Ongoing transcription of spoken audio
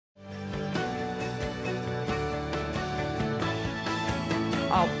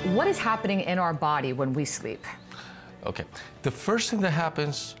What is happening in our body when we sleep? Okay, the first thing that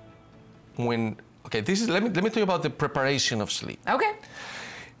happens when, okay, this is, let me tell you about the preparation of sleep. Okay.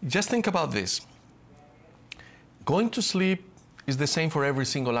 Just think about this. Going to sleep is the same for every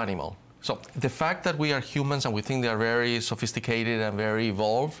single animal. So the fact that we are humans and we think they are very sophisticated and very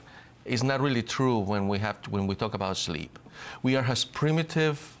evolved is not really true when we talk about sleep. We are as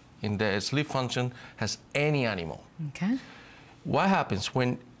primitive in the sleep function as any animal. Okay. What happens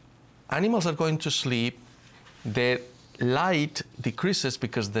when animals are going to sleep? The light decreases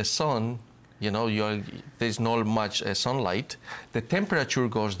because the sun, there's not much sunlight. The temperature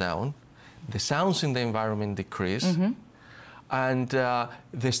goes down. The sounds in the environment decrease. Mm-hmm. And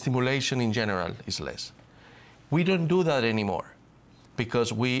the stimulation in general is less. We don't do that anymore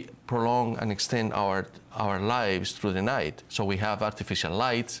because we prolong and extend our lives through the night. So we have artificial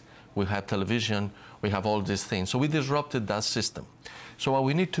lights, we have television, we have all these things. So we disrupted that system. So what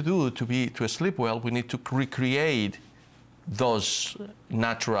we need to do to sleep well, we need to recreate those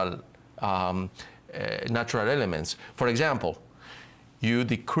natural elements. For example, you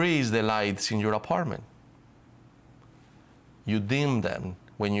decrease the lights in your apartment. You dim them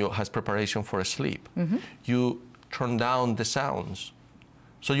when you have preparation for sleep. Mm-hmm. You turn down the sounds.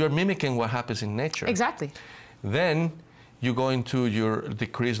 So you're mimicking what happens in nature. Exactly. Then you go into your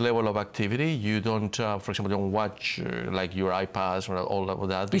decreased level of activity. You don't, for example, don't watch like your iPads or all of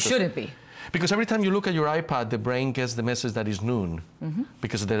that. You shouldn't be. Because every time you look at your iPad, the brain gets the message that it's noon, mm-hmm.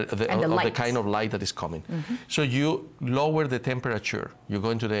 because of the kind of light that is coming. Mm-hmm. So you lower the temperature. You go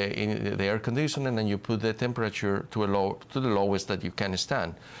into the air conditioner and then you put the temperature to the lowest that you can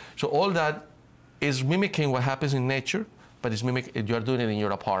stand. So all that is mimicking what happens in nature, but you are doing it in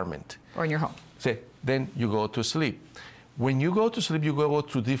your apartment. Or in your home. So then you go to sleep. When you go to sleep, you go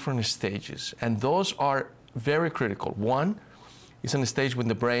through different stages, and those are very critical. One is in a stage when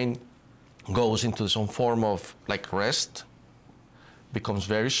the brain goes into some form of like rest, becomes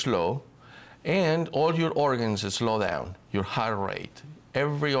very slow, and all your organs slow down. Your heart rate,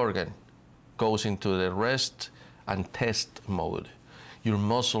 every organ goes into the rest and test mode. Your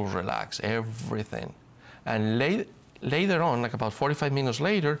muscles relax, everything. And later on, like about 45 minutes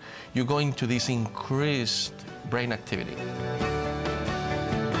later, you go into this increased brain activity.